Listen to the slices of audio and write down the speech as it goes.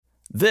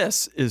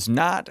This is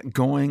not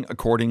going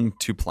according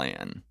to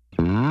plan.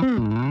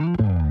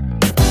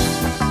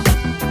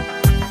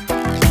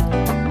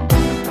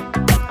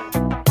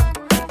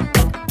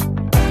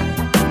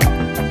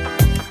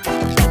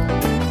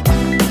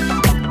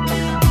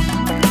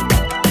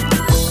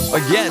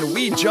 Again,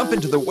 we jump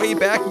into the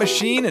Wayback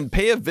Machine and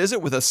pay a visit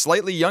with a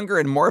slightly younger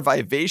and more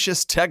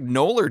vivacious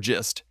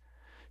technologist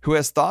who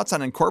has thoughts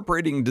on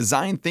incorporating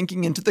design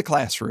thinking into the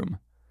classroom.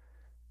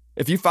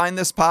 If you find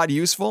this pod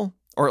useful,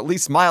 or at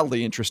least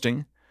mildly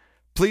interesting,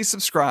 please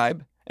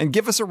subscribe and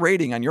give us a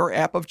rating on your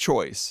app of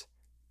choice.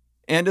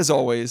 And as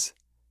always,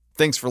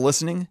 thanks for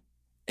listening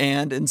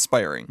and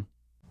inspiring.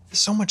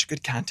 So much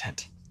good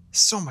content.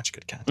 So much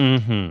good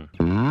content.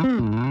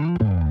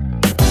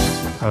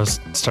 I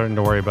was starting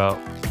to worry about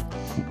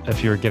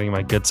if you were getting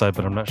my good side,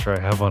 but I'm not sure I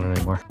have one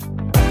anymore.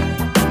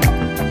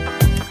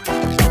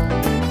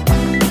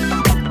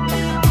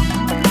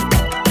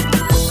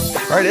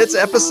 All right, it's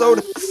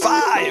episode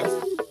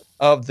 5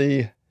 of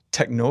the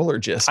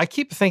Technologist. I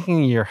keep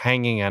thinking you're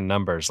hanging on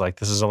numbers.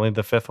 Like this is only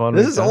the 5th one.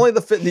 This is only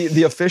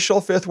the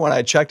official 5th one.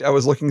 I checked. I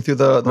was looking through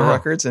the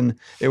records, and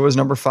it was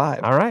number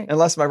 5. All right.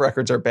 Unless my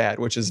records are bad,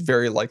 which is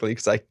very likely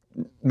because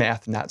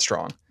math not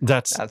strong.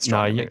 That's not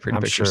strong. No,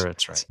 I'm sure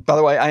it's right. By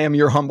the way, I am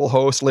your humble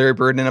host, Larry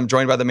Burden, and I'm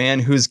joined by the man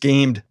who's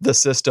gamed the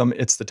system.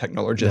 It's the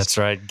Technologist. That's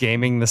right.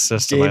 Gaming the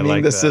system.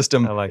 Gaming the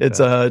system. I like it's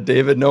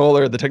David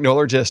Knoller, the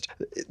Technologist.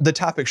 The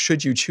topic,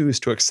 should you choose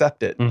to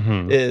accept it,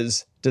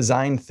 is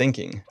design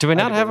thinking. Do we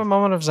not have a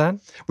moment of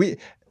Zen?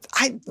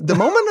 The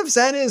moment of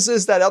Zen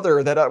is that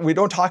other that we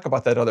don't talk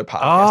about that other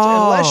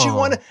podcast unless you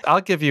want to.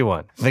 I'll give you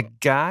one. The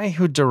guy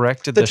who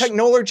directed the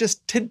Technologist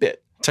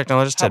tidbit.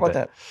 Technologist tidbit. How about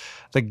that?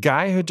 The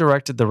guy who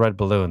directed The Red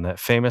Balloon, that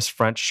famous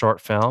French short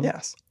film,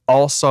 yes,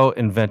 also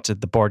invented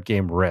the board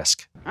game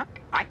Risk. Huh?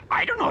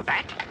 I don't know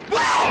that.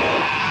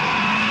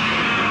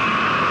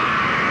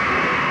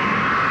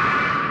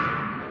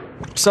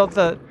 So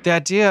the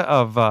idea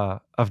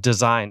of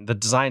design, the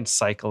design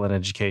cycle in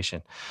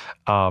education,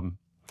 I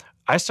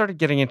started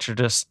getting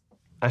interested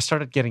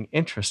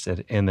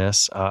in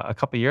this a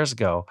couple years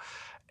ago,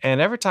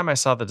 and every time I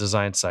saw the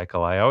design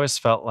cycle, I always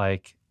felt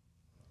like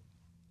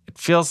it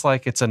feels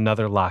like it's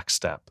another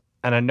lockstep.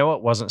 And I know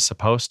it wasn't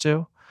supposed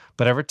to,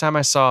 but every time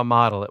I saw a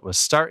model, it was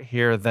start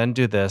here, then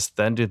do this,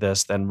 then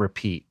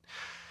repeat.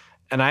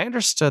 And I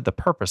understood the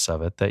purpose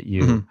of it, that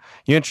you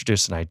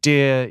introduce an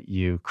idea,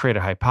 you create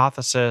a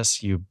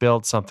hypothesis, you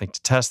build something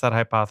to test that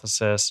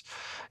hypothesis,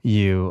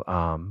 you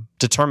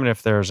determine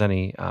if there's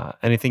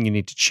anything you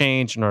need to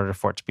change in order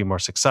for it to be more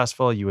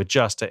successful, you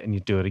adjust it, and you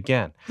do it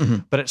again.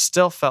 But it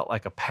still felt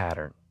like a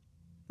pattern.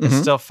 It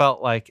still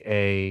felt like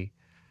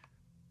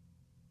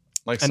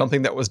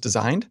something that was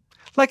designed?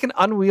 Like an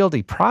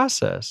unwieldy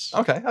process.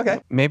 Okay.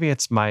 Maybe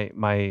it's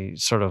my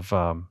sort of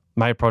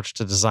my approach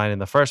to design in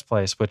the first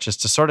place, which is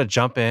to sort of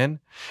jump in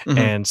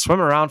and swim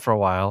around for a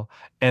while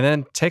and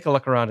then take a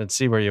look around and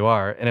see where you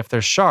are. And if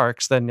there's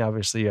sharks, then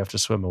obviously you have to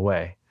swim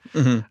away.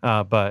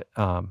 But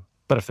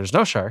if there's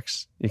no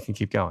sharks, you can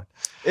keep going.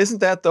 Isn't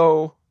that,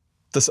 though,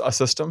 a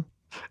system?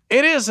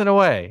 It is, in a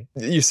way.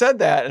 You said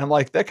that, and I'm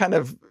like, that kind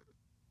of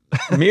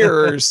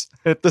mirrors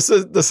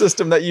the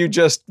system that you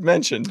just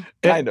mentioned,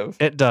 kind of.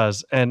 It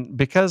does. And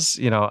because,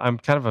 I'm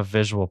kind of a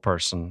visual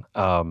person,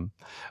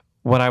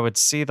 when I would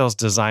see those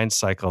design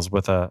cycles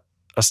with a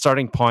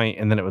starting point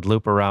and then it would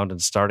loop around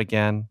and start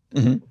again,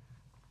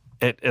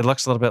 it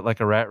looks a little bit like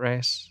a rat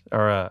race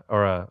or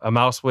a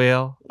mouse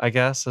wheel, I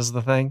guess, is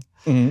the thing.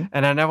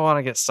 And I never want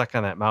to get stuck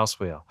on that mouse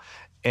wheel.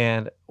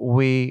 And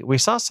we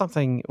saw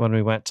something when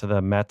we went to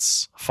the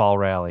METS Fall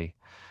Rally,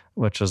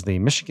 which was the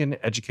Michigan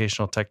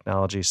Educational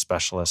Technology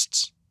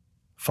Specialists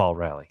Fall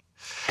Rally.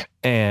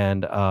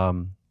 And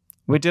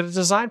we did a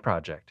design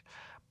project.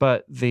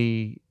 But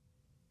the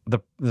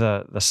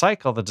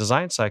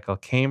design cycle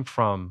came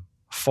from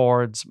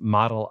Ford's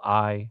Model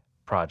I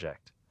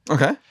project.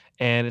 Okay.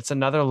 And it's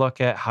another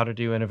look at how to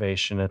do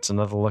innovation. It's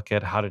another look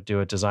at how to do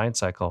a design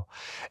cycle.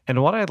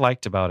 And what I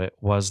liked about it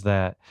was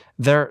that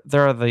there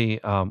are the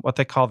what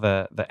they call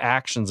the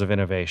actions of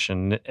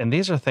innovation. And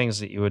these are things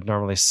that you would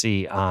normally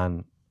see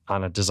on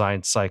a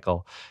design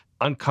cycle.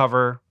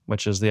 Uncover,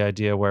 which is the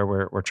idea where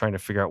we're trying to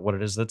figure out what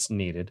it is that's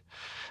needed.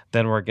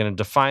 Then we're going to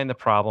define the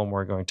problem.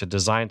 We're going to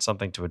design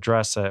something to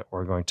address it.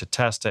 We're going to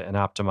test it and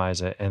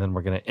optimize it. And then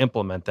we're going to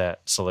implement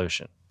that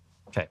solution.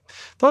 Okay.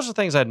 Those are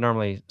things I'd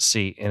normally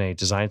see in a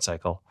design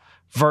cycle,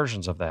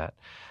 versions of that.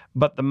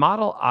 But the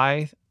Model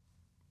I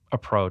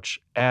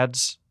approach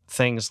adds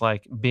things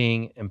like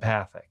being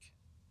empathic.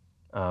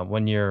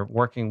 When you're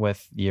working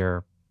with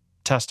your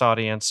test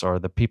audience or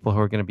the people who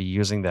are going to be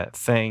using that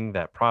thing,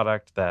 that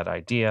product, that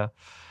idea,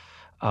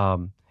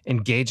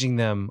 engaging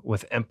them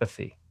with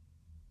empathy.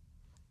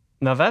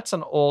 Now, that's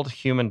an old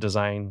human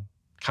design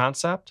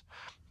concept,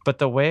 but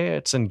the way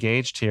it's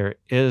engaged here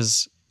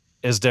is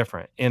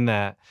different in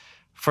that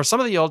for some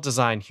of the old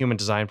human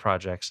design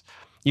projects,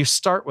 you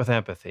start with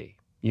empathy.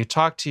 You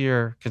talk to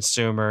your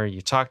consumer,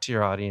 you talk to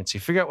your audience, you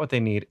figure out what they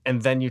need,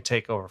 and then you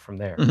take over from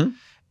there.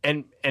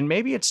 And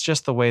maybe it's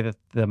just the way that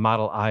the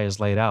Model I is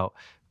laid out.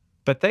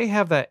 but they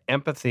have that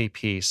empathy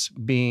piece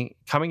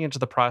coming into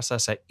the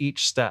process at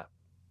each step.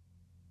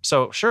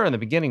 So sure, in the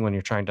beginning when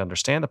you're trying to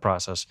understand the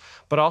process,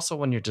 but also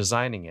when you're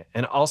designing it,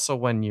 and also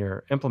when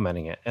you're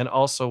implementing it, and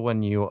also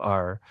when you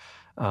are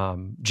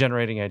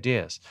generating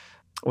ideas.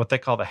 What they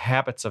call the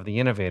habits of the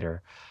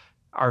innovator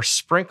are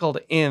sprinkled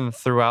in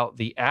throughout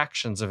the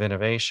actions of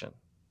innovation.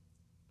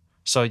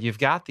 So you've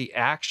got the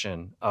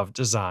action of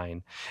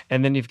design,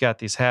 and then you've got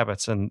these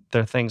habits, and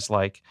they're things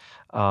like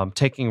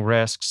taking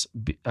risks,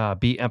 be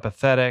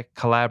empathetic,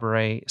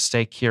 collaborate,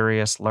 stay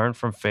curious, learn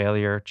from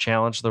failure,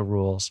 challenge the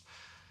rules.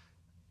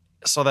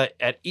 So that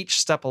at each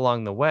step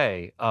along the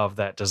way of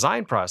that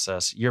design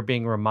process, you're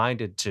being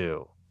reminded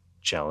to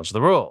challenge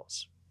the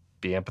rules,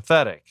 be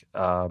empathetic,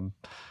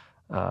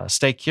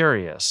 stay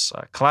curious,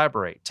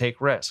 collaborate, take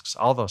risks,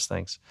 all those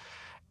things.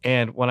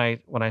 And when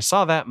I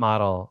saw that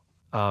model,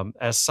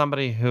 as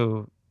somebody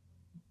who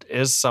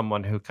is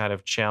someone who kind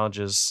of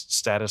challenges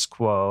status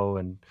quo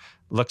and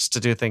looks to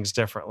do things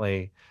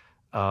differently,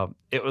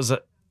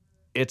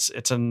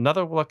 it's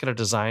another look at a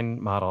design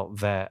model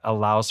that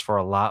allows for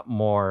a lot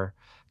more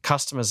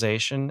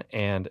customization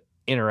and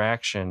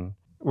interaction,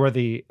 where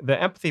the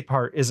empathy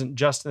part isn't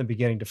just in the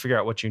beginning to figure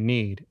out what you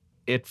need.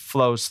 It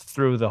flows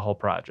through the whole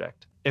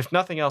project. If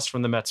nothing else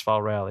from the Mets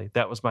Fall Rally,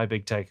 that was my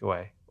big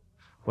takeaway.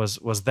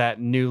 Was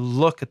that new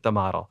look at the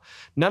model.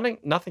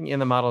 Nothing in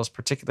the model is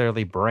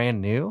particularly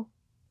brand new.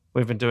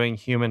 We've been doing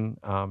human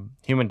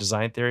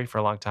design theory for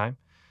a long time,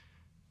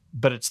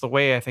 but it's the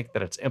way I think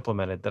that it's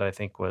implemented that I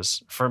think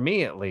was, for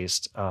me at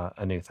least,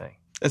 a new thing.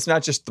 It's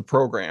not just the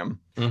program.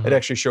 Mm-hmm. It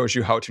actually shows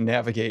you how to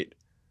navigate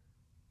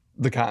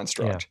the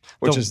construct,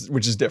 which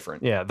is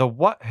different. Yeah, the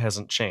what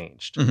hasn't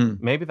changed.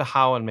 Mm-hmm. Maybe the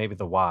how and maybe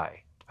the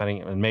why,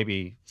 depending, and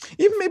maybe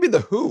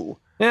the who.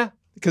 Yeah.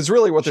 Because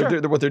really, what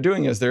they're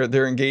doing is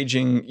they're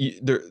engaging.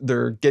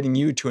 They're getting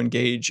you to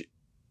engage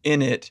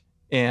in it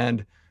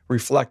and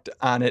reflect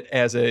on it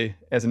as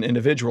an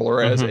individual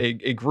or as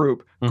a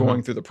group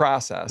going through the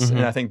process.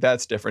 And I think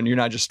that's different. You're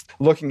not just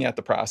looking at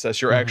the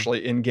process. You're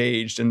actually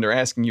engaged, and they're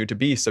asking you to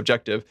be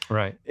subjective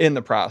in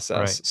the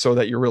process so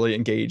that you're really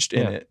engaged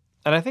in it.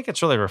 And I think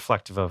it's really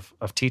reflective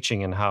of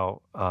teaching and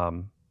how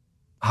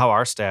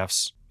our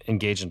staffs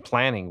engage in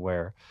planning,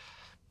 where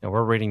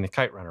we're reading The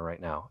Kite Runner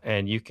right now,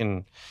 and you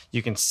can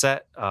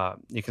set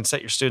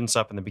your students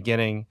up in the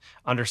beginning,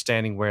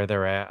 understanding where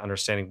they're at,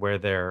 understanding where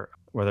their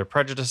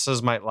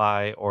prejudices might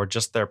lie, or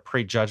just their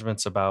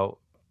prejudgments about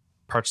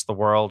parts of the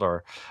world,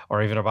 or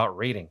even about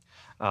reading.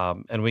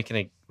 And we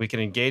can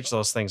engage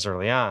those things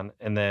early on,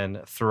 and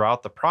then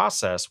throughout the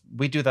process,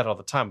 we do that all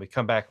the time. We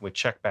come back and we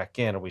check back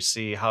in, and we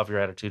see how have your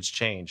attitudes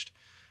changed,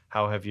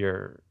 how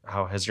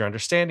has your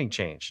understanding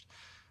changed.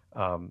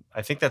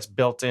 I think that's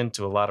built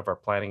into a lot of our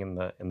planning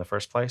in the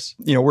first place.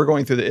 We're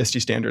going through the ISTE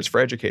standards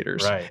for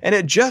educators, right? And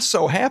it just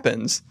so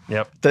happens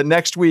that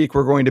next week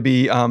we're going to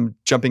be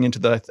jumping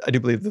into I do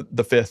believe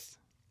the fifth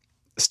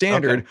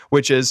standard,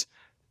 which is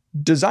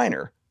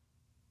designer.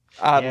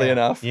 Oddly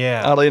enough.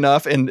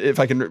 And if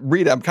I can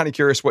read, I'm kind of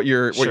curious what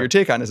your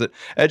take on is. It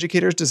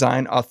educators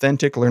design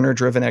authentic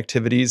learner-driven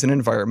activities and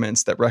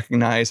environments that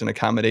recognize and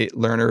accommodate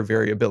learner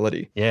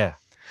variability. Yeah.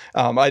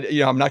 I'm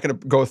not going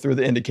to go through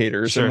the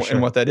indicators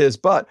and what that is,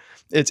 but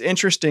it's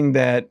interesting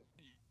that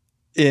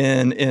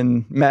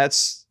in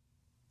METS,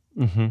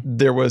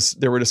 there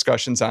were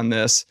discussions on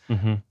this.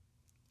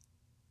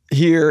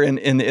 Here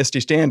in the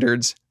ISTE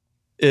standards,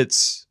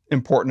 it's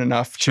important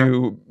enough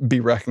to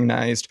be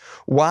recognized.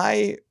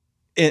 Why?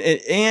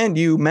 And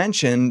you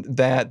mentioned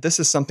that this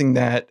is something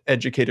that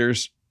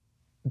educators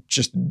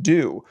just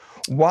do.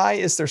 Why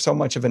is there so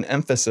much of an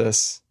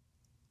emphasis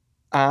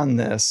on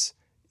this?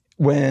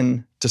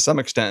 When, to some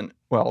extent,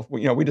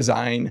 we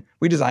design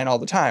all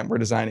the time. We're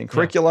designing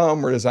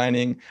curriculum. We're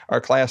designing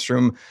our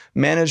classroom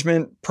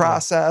management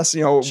process.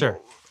 Sure.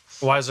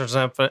 Why is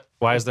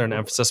there an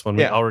emphasis when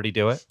we already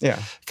do it?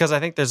 Yeah. Because I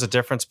think there's a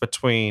difference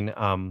between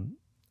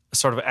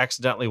sort of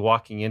accidentally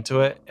walking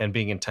into it and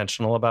being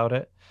intentional about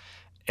it.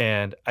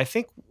 And I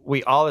think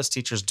we all as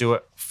teachers do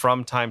it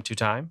from time to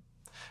time.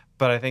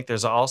 But I think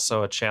there's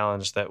also a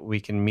challenge that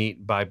we can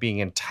meet by being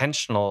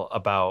intentional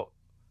about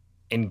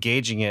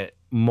engaging it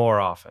more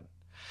often.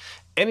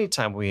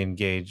 Anytime we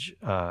engage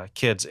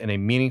kids in a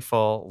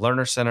meaningful,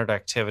 learner-centered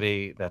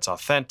activity that's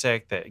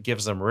authentic, that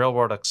gives them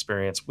real-world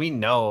experience, we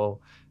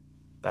know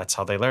that's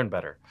how they learn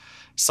better.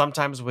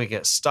 Sometimes we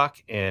get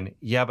stuck in,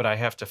 but I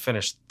have to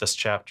finish this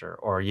chapter,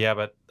 or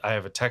but I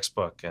have a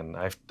textbook and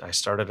I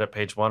started at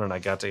page 1 and I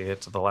got to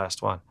get to the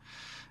last one.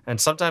 And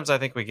sometimes I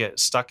think we get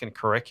stuck in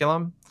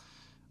curriculum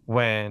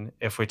when,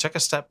 if we took a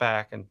step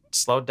back and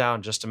slowed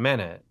down just a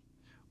minute,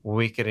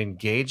 we could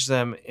engage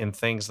them in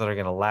things that are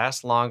going to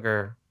last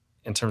longer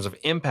in terms of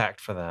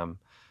impact for them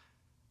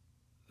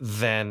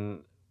than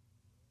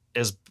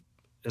is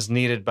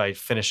needed by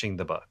finishing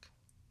the book,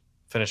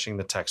 finishing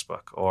the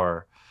textbook,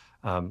 or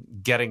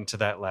getting to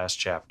that last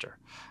chapter.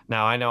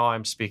 Now, I know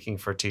I'm speaking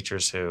for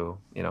teachers who,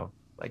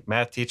 like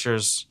math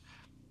teachers,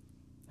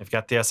 they've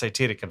got the SAT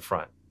to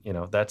confront.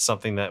 That's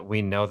something that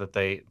we know that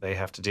they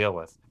have to deal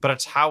with. But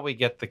it's how we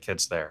get the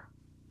kids there.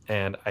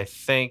 And I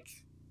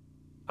think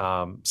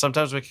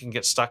sometimes we can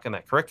get stuck in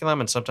that curriculum,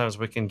 and sometimes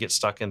we can get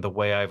stuck in the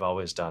way I've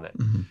always done it.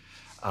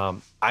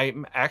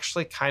 I'm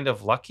actually kind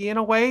of lucky in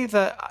a way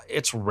that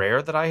it's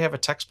rare that I have a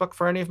textbook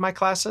for any of my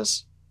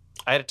classes.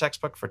 I had a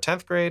textbook for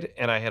 10th grade,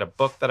 and I had a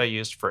book that I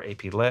used for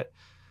AP Lit.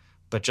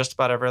 But just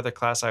about every other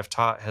class I've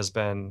taught has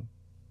been,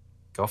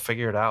 go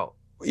figure it out.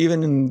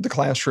 Even in the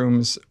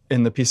classrooms,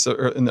 in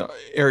the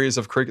areas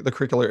of the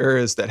curricular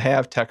areas that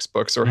have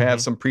textbooks or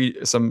have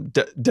some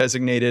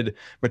designated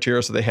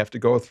materials that they have to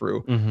go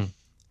through.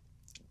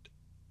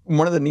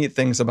 One of the neat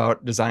things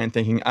about design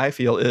thinking, I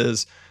feel,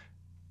 is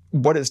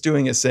what it's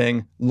doing is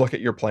saying, look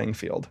at your playing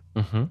field.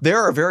 There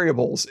are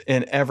variables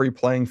in every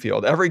playing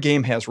field. Every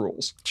game has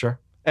rules. Sure.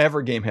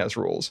 Every game has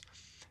rules.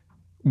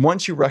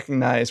 Once you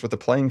recognize what the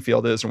playing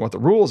field is and what the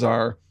rules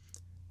are,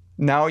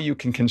 now you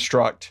can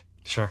construct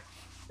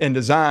and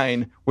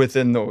design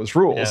within those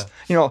rules.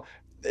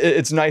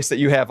 It's nice that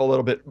you have a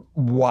little bit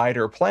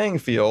wider playing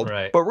field,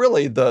 but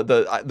really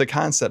the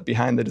concept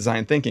behind the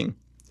design thinking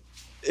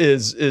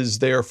is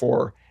there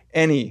for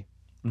any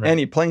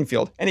playing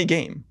field, any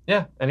game.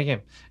 Yeah, any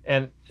game.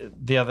 And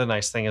the other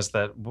nice thing is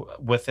that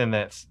within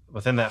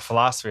that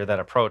philosophy or that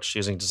approach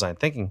using design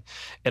thinking,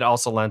 it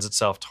also lends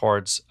itself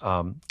towards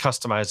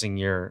customizing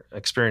your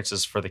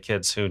experiences for the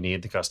kids who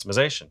need the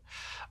customization.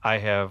 I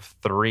have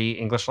 3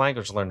 English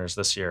language learners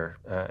this year,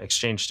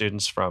 exchange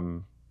students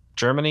from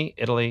Germany,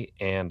 Italy,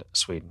 and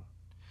Sweden.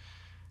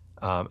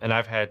 And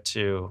I've had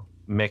to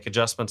make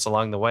adjustments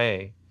along the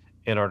way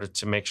in order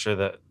to make sure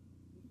that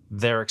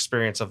their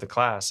experience of the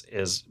class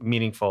is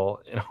meaningful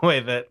in a way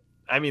that,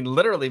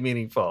 literally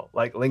meaningful,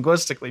 like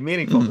linguistically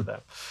meaningful to them.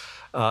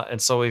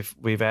 And so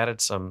we've added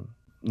some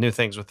new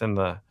things within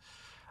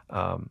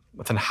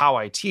how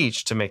I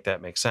teach to make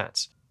that make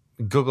sense.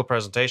 Google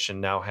Presentation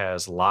now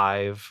has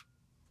live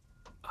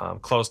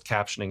closed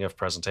captioning of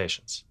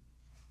presentations.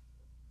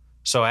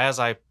 So as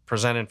I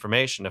present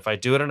information, if I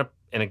do it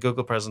in a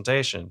Google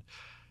presentation,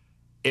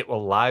 it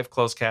will live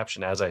closed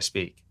caption as I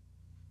speak.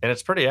 And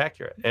it's pretty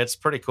accurate. It's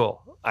pretty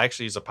cool. I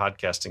actually use a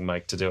podcasting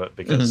mic to do it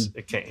because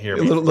it can't hear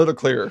me. A little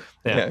clearer.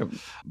 Yeah.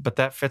 But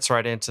that fits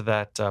right into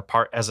that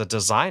part as a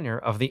designer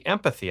of the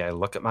empathy. I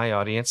look at my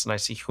audience and I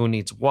see who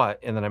needs what,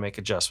 and then I make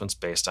adjustments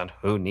based on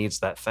who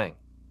needs that thing.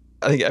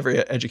 I think every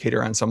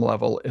educator on some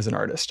level is an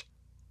artist.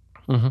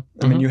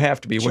 You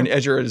have to be.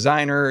 As you're a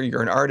designer,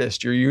 you're an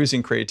artist. You're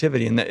using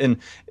creativity, and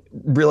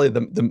really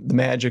the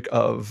magic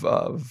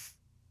of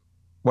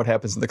what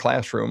happens in the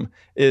classroom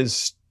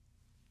is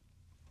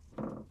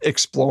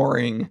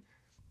exploring.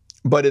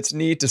 But it's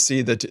neat to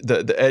see that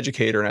the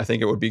educator, and I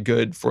think it would be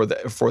good for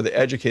the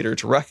educator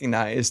to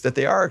recognize that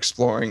they are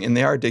exploring and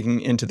they are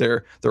digging into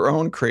their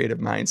own creative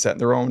mindset,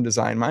 their own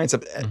design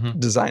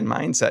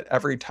mindset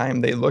every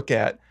time they look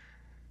at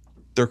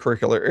their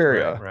curricular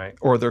area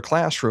or their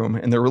classroom,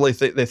 and they're really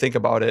they think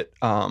about it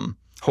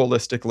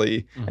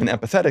holistically and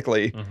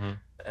empathetically.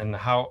 And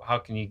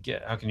how can you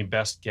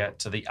best get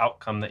to the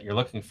outcome that you're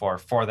looking for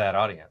that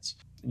audience?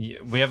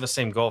 We have the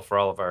same goal for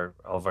all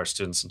of our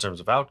students in terms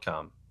of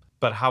outcome,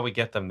 but how we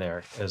get them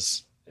there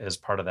is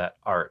part of that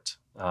art.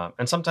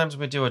 And sometimes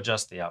we do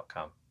adjust the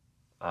outcome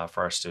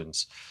for our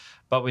students,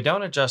 but we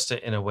don't adjust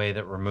it in a way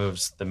that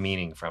removes the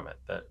meaning from it.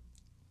 That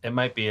it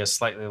might be a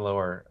slightly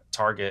lower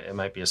target, it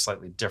might be a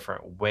slightly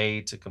different way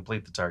to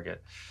complete the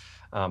target,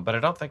 but I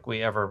don't think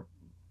we ever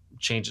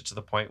change it to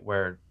the point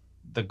where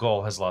the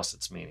goal has lost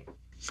its meaning.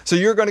 So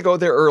you're going to go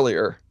there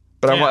earlier.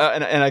 But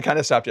I kind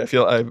of stopped you.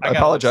 I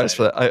apologize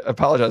for that. I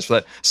apologize for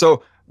that.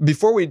 So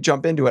before we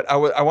jump into it,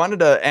 I wanted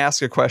to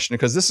ask a question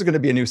because this is going to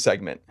be a new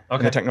segment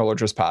in the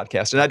Technologist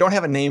podcast, and I don't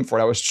have a name for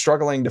it. I was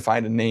struggling to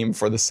find a name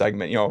for the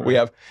segment. We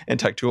have in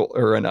Tech Tool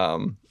or in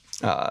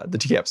the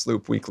TCAPS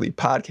Loop Weekly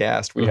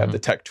podcast, we have the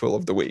Tech Tool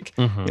of the Week.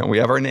 We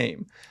have our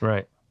name.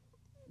 Right.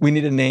 We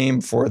need a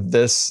name for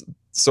this.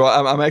 So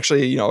I'm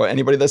actually,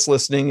 anybody that's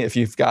listening, if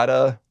you've got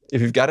a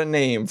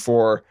name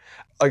for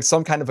like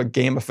some kind of a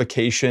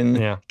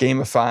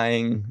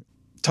gamifying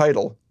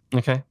title.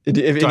 Okay.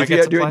 Do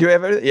you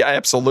have it? Yeah,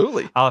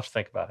 absolutely. I'll have to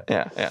think about it.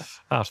 Yeah.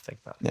 I'll have to think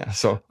about it. Yeah.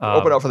 So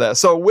open up for that.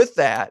 So with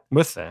that,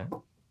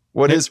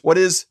 what is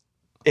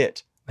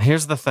it?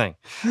 Here's the thing.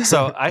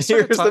 So I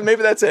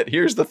maybe that's it.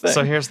 Here's the thing.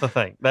 So here's the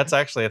thing. That's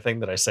actually a thing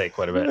that I say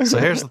quite a bit. So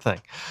here's the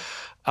thing.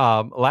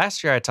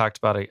 Last year I talked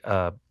about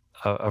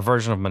a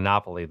version of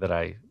Monopoly that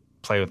I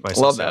play with my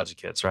sociology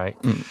kids. Right.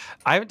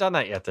 I haven't done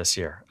that yet this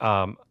year.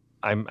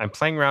 I'm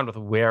playing around with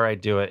where I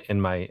do it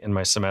in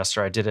my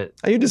semester. I did it.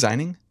 Are you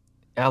designing?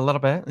 A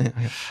little bit.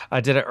 Yeah.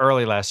 I did it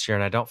early last year,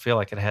 and I don't feel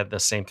like it had the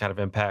same kind of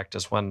impact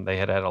as when they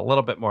had a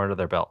little bit more under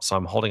their belt. So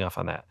I'm holding off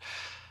on that.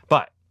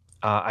 But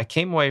I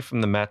came away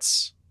from the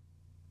Mets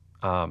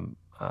meetup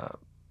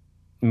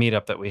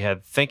that we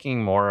had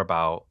thinking more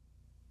about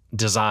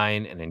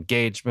design and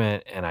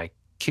engagement, and I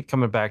keep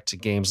coming back to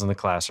games in the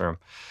classroom.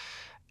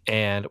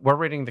 And we're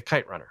reading The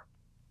Kite Runner.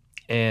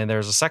 And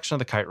there's a section of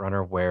The Kite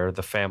Runner where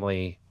the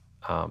family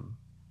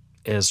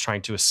is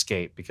trying to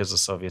escape because the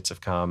Soviets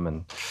have come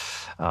and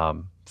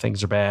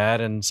things are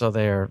bad, and so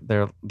they're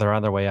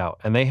on their way out,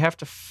 and they have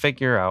to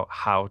figure out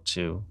how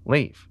to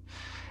leave.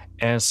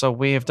 And so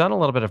we have done a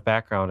little bit of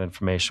background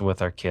information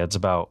with our kids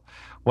about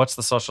what's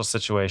the social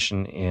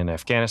situation in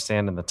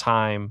Afghanistan in the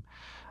time.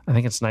 I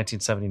think it's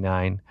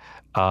 1979.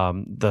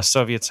 The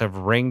Soviets have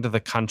ringed the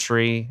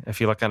country.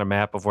 If you look on a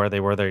map of where they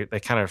were, they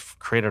kind of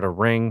created a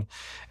ring.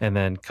 And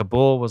then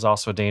Kabul was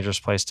also a dangerous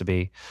place to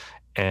be.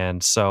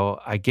 And so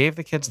I gave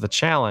the kids the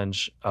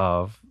challenge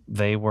of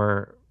they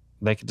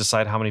could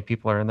decide how many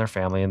people are in their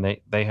family, and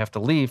they have to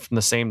leave from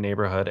the same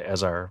neighborhood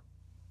as our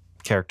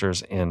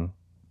characters in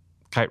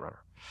Kite Runner.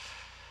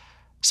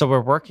 So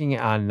we're working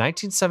on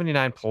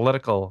 1979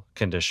 political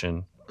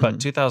condition, but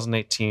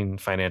 2018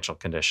 financial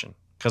condition.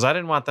 Because I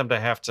didn't want them to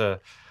have to,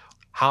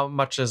 how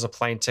much is a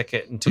plane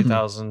ticket in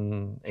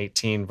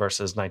 2018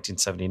 versus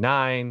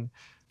 1979?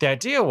 The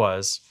idea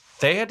was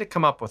they had to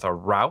come up with a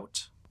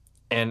route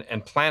and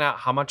plan out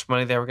how much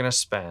money they were going to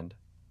spend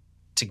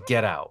to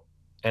get out.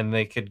 And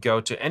they could go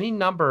to any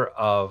number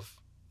of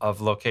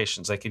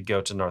locations. They could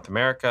go to North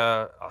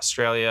America,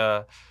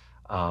 Australia,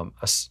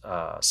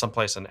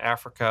 someplace in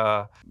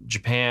Africa,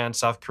 Japan,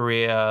 South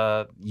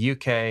Korea,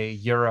 UK,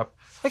 Europe.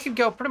 They could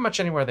go pretty much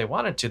anywhere they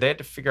wanted to. They had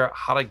to figure out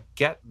how to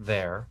get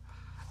there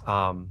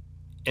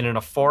in an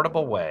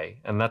affordable way.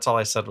 And that's all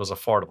I said was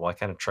affordable. I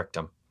kind of tricked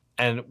them.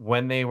 And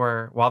while they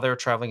were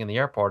traveling in the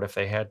airport, if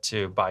they had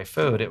to buy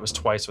food, it was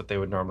twice what they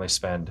would normally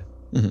spend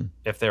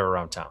if they were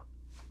around town,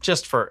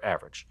 just for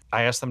average.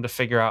 I asked them to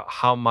figure out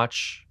how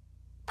much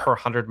per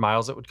 100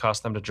 miles it would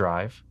cost them to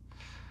drive.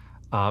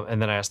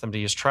 And then I asked them to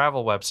use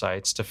travel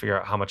websites to figure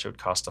out how much it would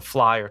cost to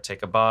fly or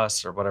take a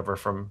bus or whatever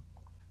from.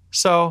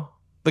 So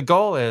the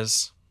goal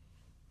is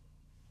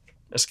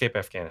escape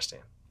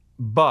Afghanistan.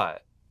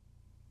 But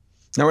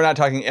now we're not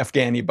talking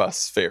Afghani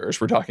bus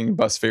fares. We're talking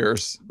bus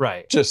fares.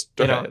 Right. Just,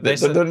 okay.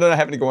 They're not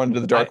having to go into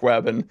the dark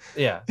web. And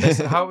yeah. They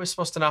said, how are we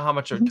supposed to know how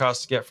much it would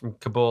cost to get from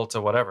Kabul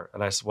to whatever?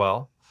 And I said,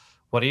 well,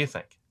 what do you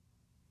think?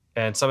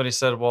 And somebody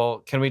said,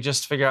 well, can we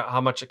just figure out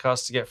how much it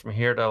costs to get from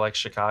here to like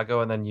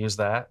Chicago and then use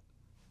that?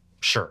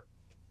 Sure.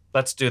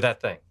 Let's do that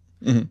thing.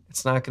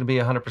 It's not going to be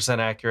 100%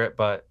 accurate,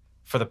 but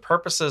for the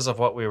purposes of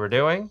what we were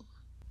doing,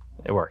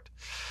 it worked.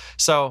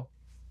 So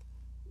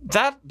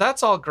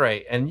that's all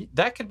great. And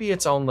that could be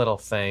its own little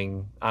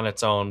thing on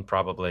its own,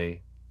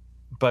 probably.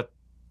 But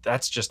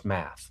that's just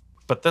math.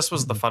 But this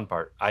was the fun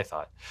part, I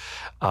thought.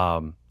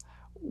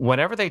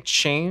 Whenever they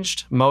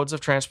changed modes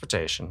of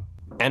transportation,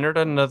 entered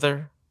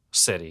another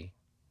city,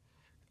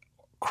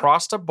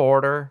 crossed a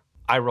border,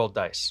 I rolled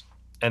dice.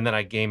 And then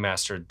I game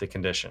mastered the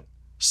condition.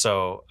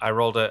 So I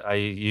rolled it. I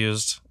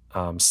used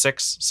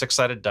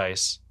six-sided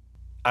dice.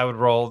 I would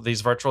roll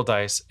these virtual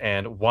dice,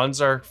 and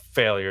ones are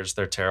failures.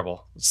 They're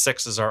terrible.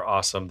 Sixes are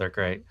awesome. They're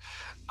great.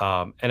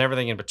 And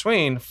everything in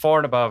between, 4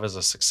 and above is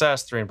a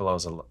success, 3 and below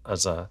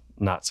is a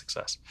not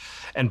success.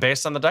 And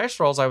based on the dice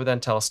rolls, I would then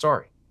tell a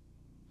story.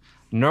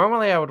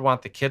 Normally, I would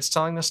want the kids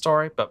telling the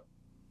story, but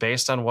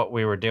based on what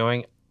we were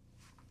doing,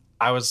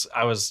 I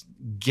was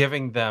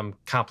giving them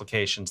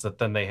complications that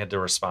then they had to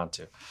respond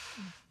to.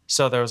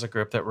 So there was a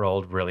group that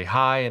rolled really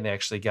high, and they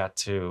actually got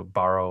to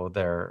borrow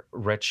their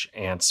rich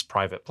aunt's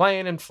private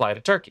plane and fly to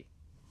Turkey.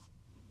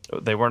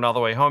 They weren't all the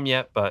way home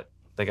yet, but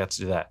they got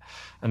to do that.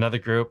 Another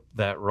group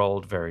that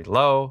rolled very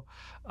low,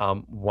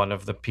 one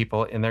of the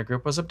people in their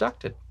group was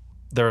abducted.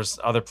 There's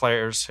other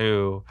players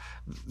who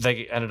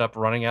they ended up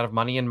running out of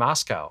money in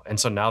Moscow. And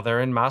so now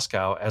they're in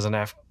Moscow as an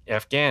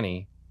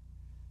Afghani,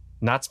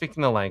 not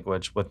speaking the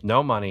language, with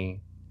no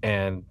money,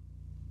 and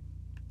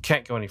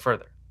can't go any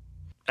further.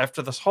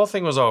 After this whole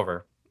thing was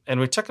over, and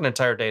we took an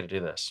entire day to do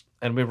this,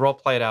 and we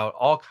role-played out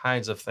all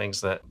kinds of things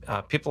that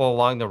people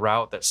along the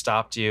route that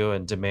stopped you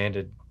and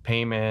demanded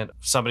payment,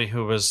 somebody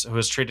who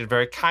was treated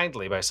very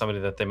kindly by somebody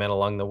that they met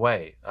along the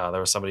way. There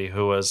was somebody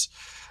who was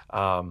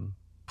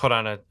put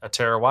on a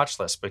terror watch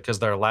list because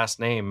their last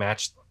name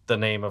matched the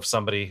name of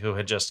somebody who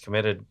had just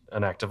committed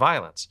an act of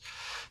violence.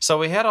 So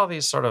we had all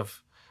these sort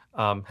of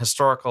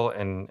historical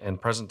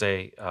and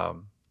present-day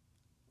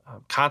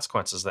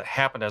consequences that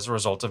happened as a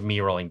result of me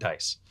rolling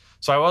dice.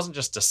 So I wasn't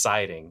just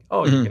deciding,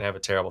 you're going to have a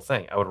terrible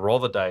thing. I would roll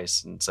the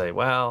dice and say,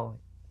 well,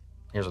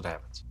 here's what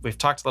happens. We've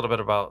talked a little bit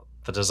about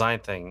the design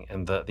thing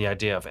and the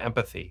idea of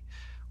empathy.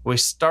 We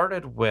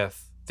started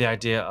with the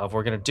idea of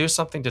we're going to do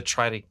something to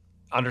try to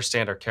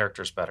understand our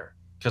characters better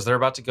because they're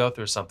about to go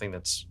through something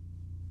that's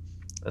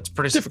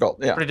pretty difficult.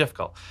 Yeah. Pretty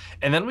difficult.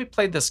 And then we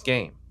played this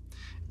game.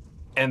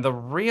 And the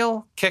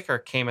real kicker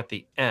came at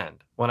the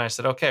end when I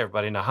said, okay,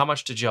 everybody, now how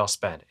much did you all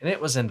spend? And it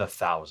was in the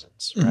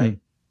thousands, right?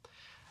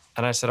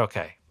 And I said,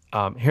 okay,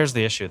 here's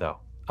the issue, though.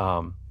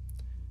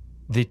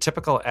 The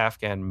typical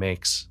Afghan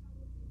makes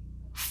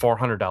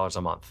 $400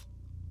 a month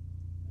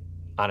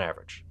on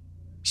average.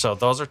 So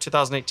those are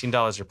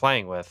 $2018 you're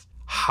playing with.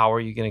 How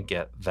are you going to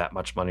get that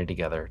much money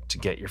together to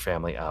get your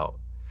family out?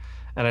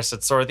 And I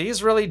said, so are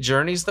these really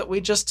journeys that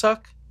we just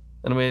took?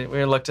 And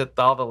we looked at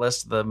all the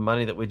list of the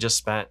money that we just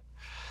spent.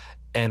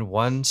 And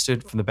one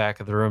student from the back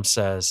of the room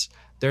says,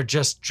 they're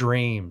just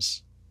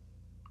dreams.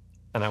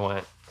 And I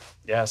went,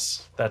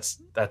 yes, that's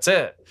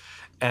it.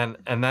 And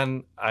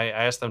then I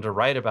asked them to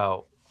write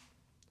about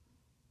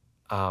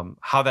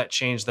how that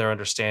changed their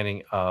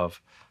understanding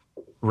of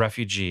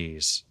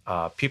refugees,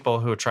 people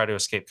who try to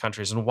escape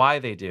countries, and why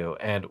they do,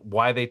 and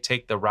why they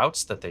take the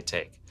routes that they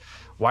take.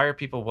 Why are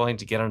people willing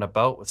to get on a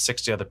boat with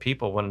 60 other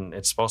people when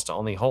it's supposed to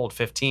only hold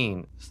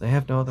 15? They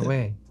have no other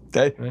way.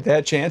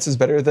 That chance is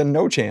better than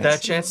no chance.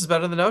 That chance is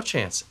better than no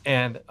chance.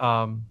 And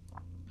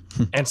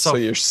so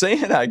you're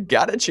saying I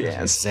got a chance.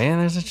 You're saying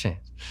there's a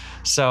chance.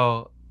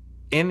 So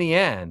in the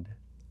end,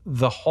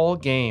 the whole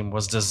game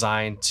was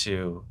designed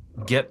to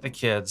get the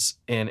kids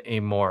in a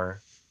more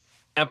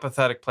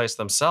empathetic place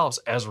themselves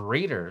as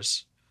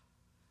readers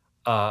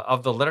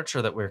of the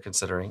literature that we're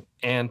considering,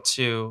 and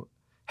to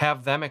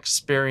have them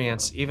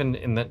experience, even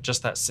in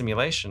just that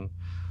simulation,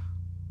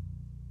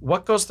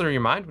 what goes through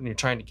your mind when you're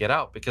trying to get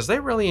out, because they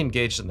really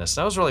engaged in this.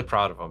 And I was really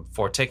proud of them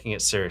for taking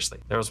it seriously.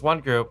 There was one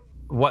group,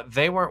 what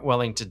they weren't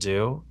willing to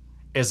do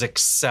is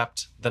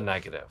accept the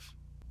negative.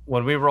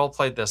 When we role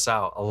played this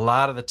out, a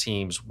lot of the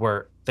teams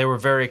were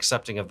very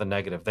accepting of the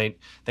negative.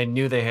 They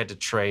knew they had to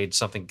trade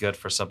something good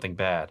for something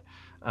bad.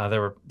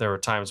 There were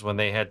times when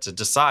they had to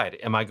decide,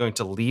 am I going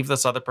to leave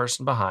this other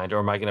person behind, or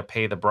am I going to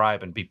pay the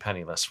bribe and be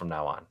penniless from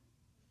now on?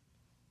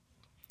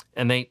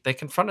 And they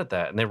confronted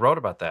that, and they wrote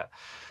about that.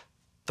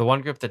 The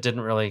one group that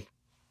didn't really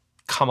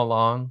come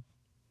along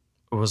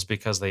was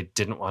because they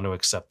didn't want to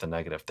accept the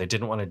negative. They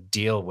didn't want to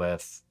deal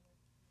with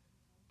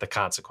the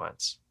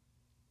consequence.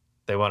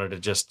 They wanted to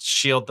just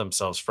shield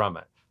themselves from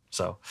it.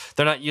 So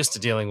they're not used to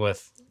dealing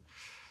with,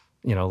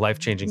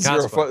 life-changing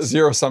consequences.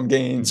 Zero-sum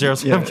games.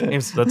 Zero-sum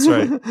games, that's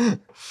right.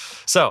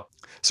 So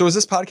is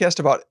this podcast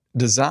about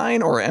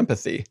design or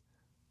empathy?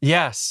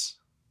 Yes.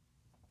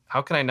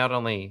 How can I not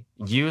only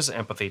use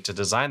empathy to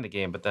design the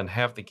game, but then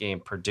have the game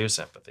produce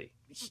empathy?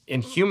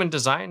 In human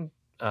design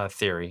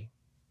theory,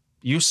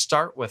 you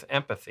start with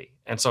empathy.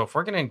 And so if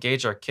we're going to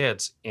engage our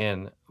kids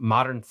in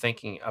modern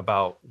thinking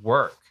about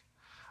work,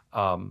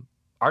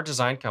 our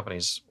design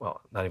companies, well,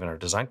 not even our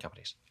design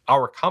companies,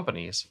 our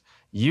companies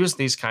use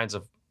these kinds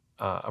of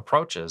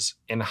approaches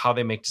in how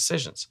they make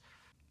decisions.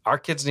 Our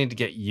kids need to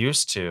get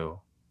used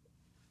to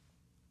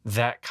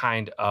that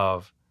kind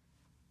of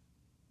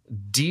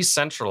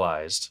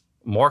decentralized,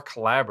 more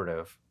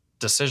collaborative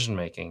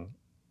decision-making,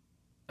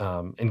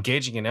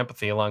 engaging in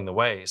empathy along the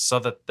way, so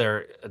that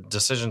their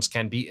decisions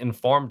can be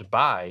informed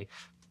by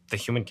the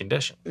human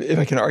condition. If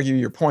I can argue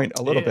your point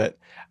a little bit,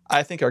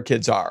 I think our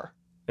kids are.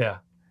 Yeah.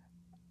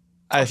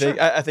 I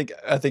think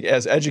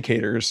as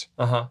educators,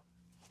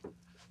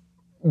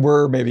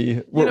 we might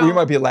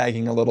be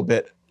lagging a little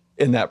bit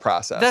in that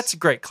process. That's a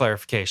great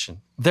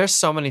clarification. There's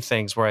so many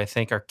things where I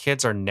think our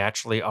kids are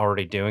naturally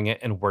already doing it,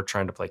 and we're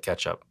trying to play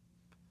catch up.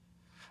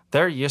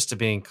 They're used to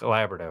being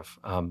collaborative.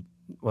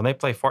 When they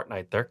play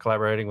Fortnite, they're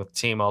collaborating with the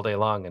team all day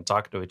long and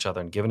talking to each other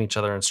and giving each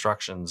other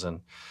instructions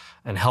and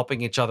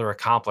helping each other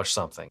accomplish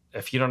something.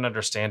 If you don't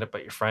understand it,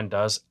 but your friend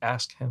does,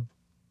 ask him.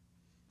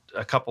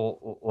 A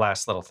couple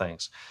last little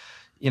things.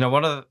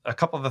 A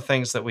couple of the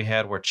things that we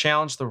had were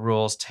challenge the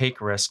rules, take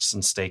risks,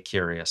 and stay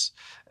curious.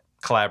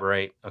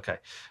 Collaborate. Okay.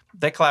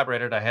 They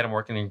collaborated. I had them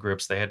working in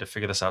groups. They had to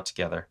figure this out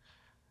together.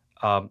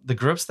 The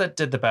groups that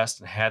did the best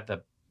and had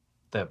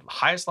the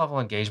highest level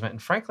of engagement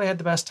and frankly had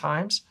the best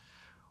times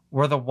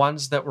were the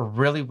ones that were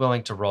really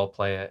willing to role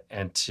play it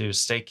and to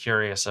stay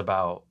curious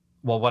about,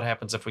 well, what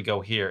happens if we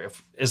go here?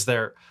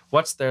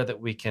 What's there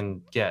that we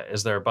can get?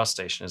 Is there a bus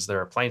station? Is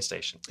there a plane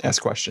station? Ask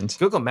questions.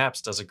 Google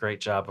Maps does a great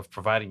job of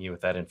providing you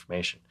with that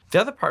information. The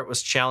other part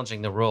was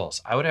challenging the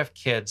rules. I would have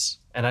kids,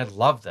 and I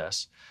love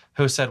this,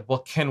 who said, well,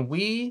 can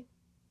we,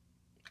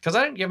 because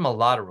I didn't give them a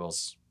lot of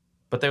rules,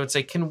 but they would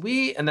say, can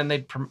we, and then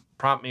they'd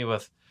prompt me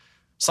with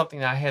something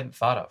that I hadn't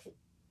thought of.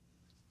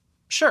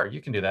 Sure,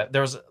 you can do that.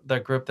 There was the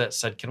group that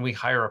said, can we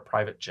hire a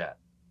private jet?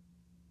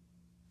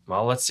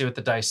 Well, let's see what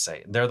the dice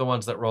say. They're the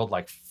ones that rolled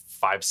like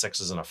 5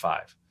 6s and a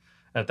 5.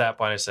 And at that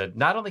point, I said,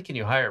 not only can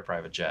you hire a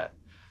private jet,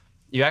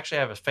 you actually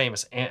have a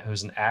famous aunt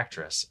who's an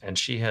actress, and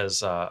she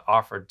has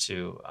offered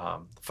to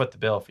foot the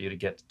bill for you to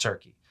get to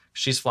Turkey.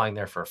 She's flying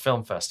there for a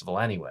film festival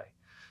anyway.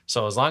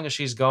 So as long as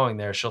she's going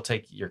there, she'll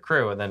take your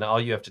crew, and then all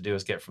you have to do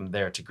is get from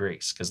there to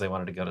Greece, because they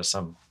wanted to go to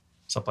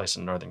someplace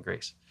in northern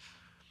Greece.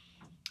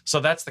 So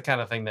that's the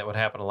kind of thing that would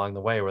happen along the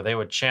way, where they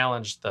would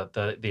challenge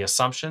the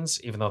assumptions,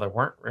 even though there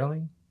weren't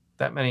really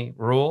that many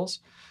rules,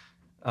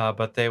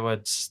 but they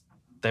would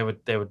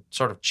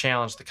sort of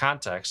challenge the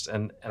context,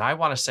 and I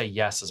want to say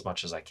yes as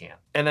much as I can,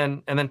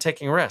 and then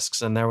taking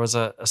risks. And there was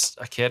a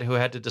kid who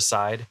had to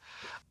decide.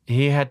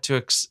 He had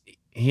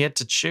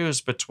to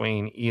choose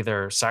between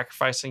either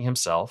sacrificing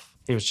himself,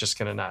 he was just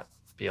going to not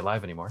be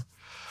alive anymore,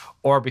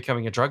 or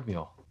becoming a drug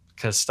mule,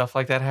 because stuff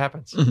like that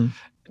happens. Mm-hmm.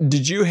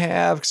 Did you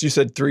have, because you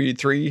said three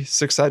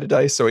 6-sided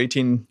dice, so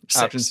 18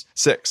 options?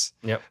 6.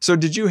 Yep. So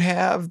did you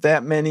have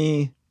that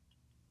many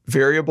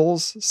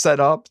variables set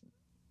up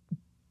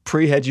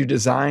had you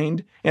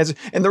designed? And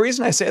the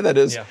reason I say that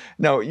is,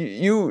 no,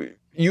 you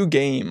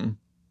game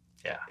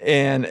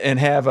and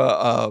have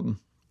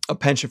a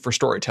penchant for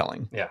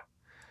storytelling. Yeah.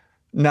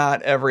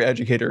 not every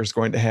educator is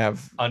going to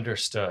have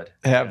Understood.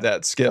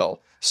 that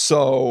skill.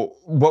 So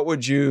what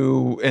would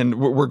you, and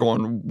we're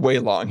going way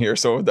long here,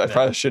 so I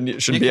probably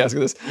shouldn't be asking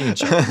this.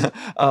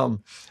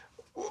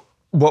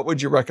 What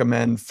would you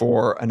recommend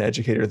for an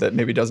educator that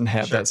maybe doesn't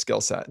have that skill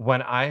set?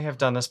 When I have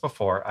done this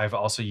before, I've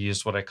also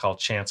used what I call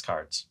chance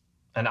cards.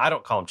 And I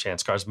don't call them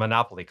chance cards.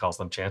 Monopoly calls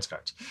them chance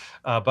cards.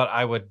 But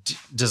I would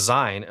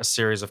design a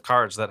series of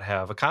cards that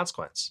have a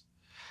consequence.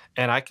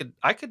 And I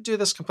could do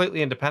this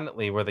completely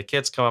independently where the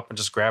kids come up and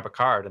just grab a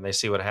card and they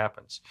see what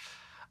happens.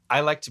 I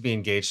like to be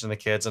engaged in the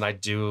kids, and I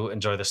do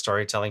enjoy the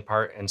storytelling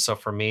part. And so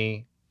for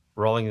me,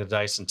 rolling the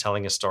dice and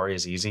telling a story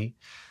is easy.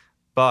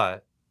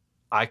 But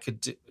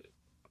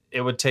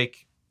it would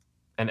take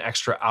an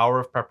extra hour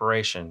of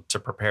preparation to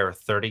prepare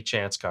 30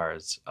 chance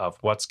cards of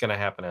what's going to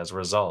happen as a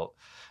result.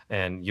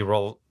 And you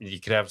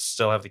could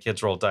still have the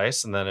kids roll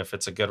dice. And then if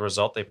it's a good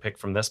result, they pick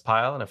from this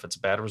pile. And if it's a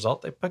bad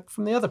result, they pick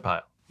from the other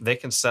pile. They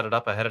can set it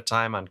up ahead of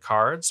time on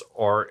cards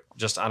or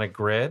just on a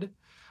grid.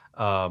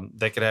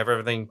 They could have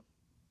everything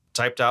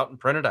typed out and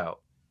printed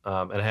out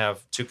and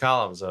have 2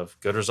 columns of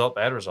good result,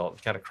 bad result,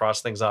 and kind of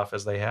cross things off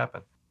as they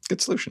happen. Good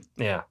solution.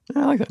 Yeah.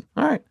 I like that.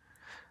 All right.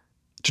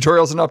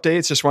 Tutorials and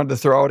updates. Just wanted to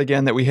throw out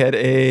again that we had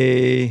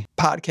a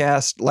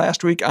podcast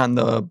last week on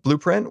the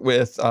blueprint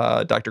with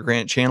Dr.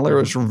 Grant Chandler. It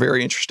was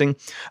very interesting.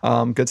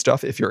 Good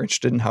stuff if you're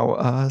interested in how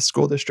a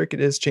school district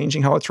is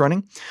changing how it's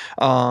running.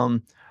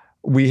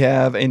 We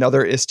have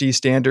another ISTE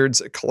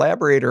Standards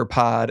Collaborator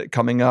pod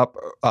coming up.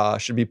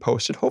 Should be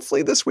posted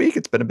hopefully this week.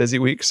 It's been a busy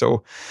week,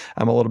 so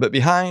I'm a little bit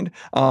behind.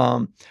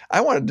 I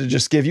wanted to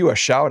just give you a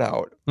shout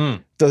out.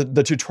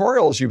 The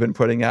tutorials you've been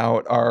putting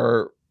out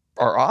are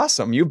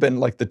awesome. You've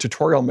been like the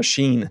tutorial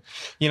machine.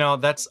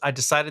 I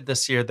decided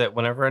this year that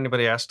whenever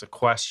anybody asked a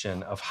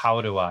question of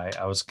how do I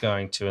was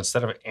going to,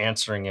 instead of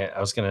answering it,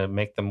 I was going to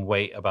make them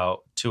wait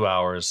about 2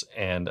 hours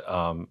and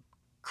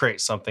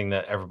create something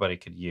that everybody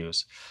could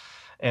use.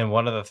 And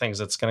one of the things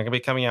that's going to be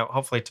coming out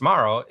hopefully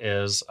tomorrow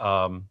is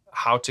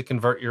how to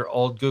convert your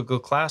old Google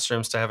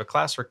Classrooms to have a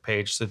classwork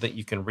page so that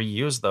you can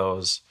reuse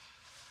those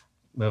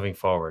moving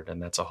forward.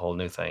 And that's a whole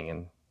new thing.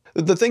 And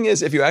the thing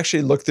is, if you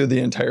actually look through the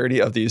entirety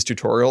of these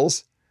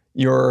tutorials,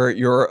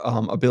 your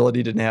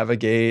ability to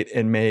navigate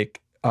and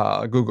make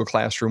Google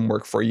Classroom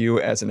work for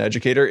you as an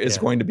educator is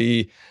going to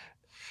be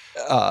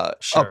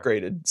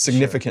upgraded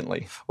significantly.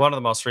 Sure. One of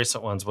the most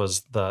recent ones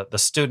was the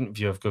student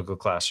view of Google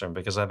Classroom,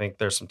 because I think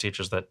there's some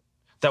teachers that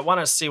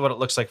want to see what it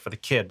looks like for the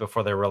kid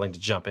before they're willing to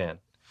jump in.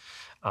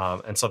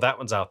 And so that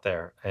one's out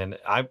there. And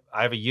I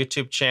have a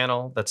YouTube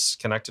channel that's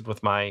connected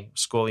with my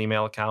school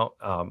email account.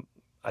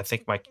 I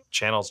think my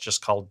channel is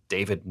just called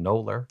David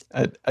Knoller.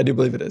 I do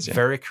believe it is, yeah.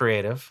 Very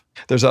creative.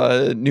 There's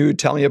a new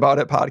Tell Me About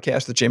It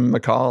podcast with Jamie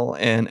McCall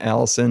and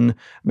Allison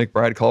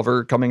McBride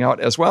Culver coming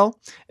out as well.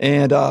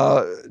 And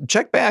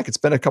check back. It's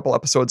been a couple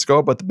episodes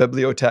ago, but the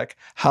Bibliotech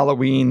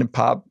Halloween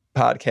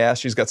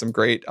podcast. She's got some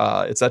great,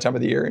 it's that time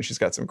of the year, and she's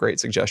got some great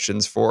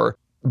suggestions for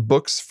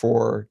books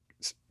for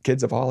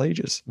kids of all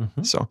ages.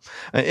 Mm-hmm. So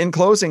in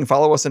closing,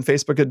 follow us on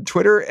Facebook and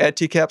Twitter at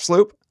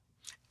TCAPsLoop.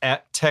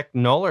 At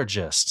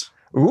Technologist.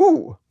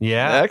 Ooh.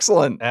 Yeah.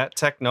 Excellent. At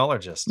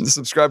Technologist.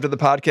 Subscribe to the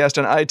podcast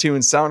on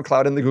iTunes,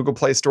 SoundCloud, and the Google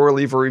Play Store.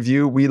 Leave a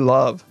review. We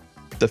love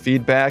the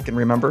feedback. And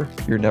remember,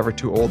 you're never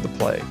too old to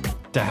play.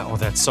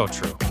 That's so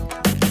true.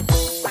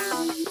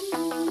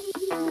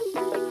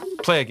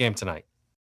 Play a game tonight.